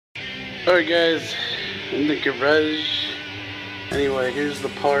Alright guys, in the garage. Anyway, here's the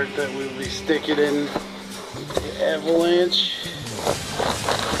part that we'll be sticking in the avalanche.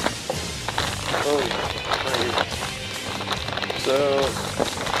 Oh, right. So,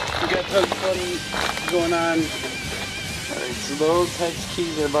 we got tons of fun going on. Alright, so those hex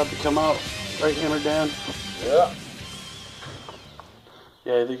keys are about to come out. Right, HammerDOWN? Yeah.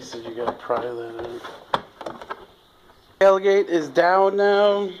 Yeah, I think you said you gotta pry that in. Tailgate is down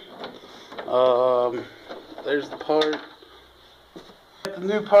now. There's the part. Got the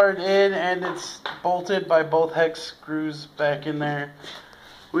new part in, and it's bolted by both hex screws back in there.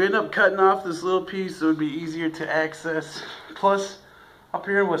 We ended up cutting off this little piece so it would be easier to access. Plus, up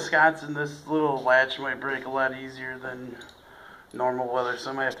here in Wisconsin, this little latch might break a lot easier than normal weather,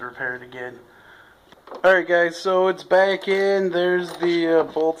 so I might have to repair it again. Alright guys, so it's back in. There's the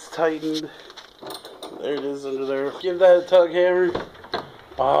bolts tightened. There it is under there. Give that a tug, Hammer.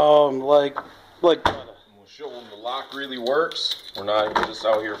 Like We'll show them the lock really works. We're not even just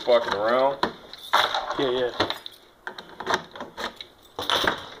out here fucking around. Yeah.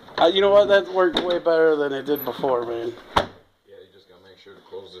 You know what? That worked way better than it did before, man. Yeah, you just gotta make sure to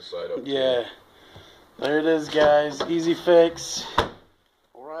close this side up. Yeah. There it is, guys. Easy fix.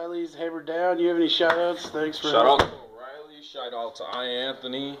 O'Reilly's, HammerDOWN. You have any shout outs? Thanks for Shout out to O'Reilly. Shout out to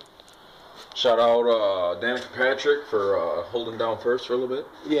iAnthuny. Shout out Danica Patrick for holding down first for a little bit.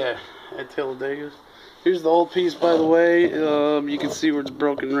 Yeah, at Tailgate. Here's the old piece, by the way. You can see where it's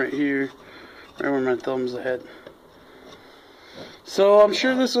broken right here. Right where my thumb's ahead. So I'm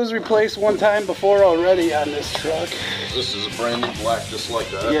sure this was replaced one time before already on this truck. This is a brand new black just like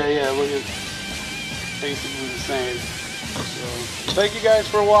that. Yeah, look at basically the same. So thank you guys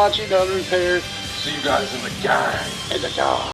for watching. Done repair. See you guys in the gang. In the car.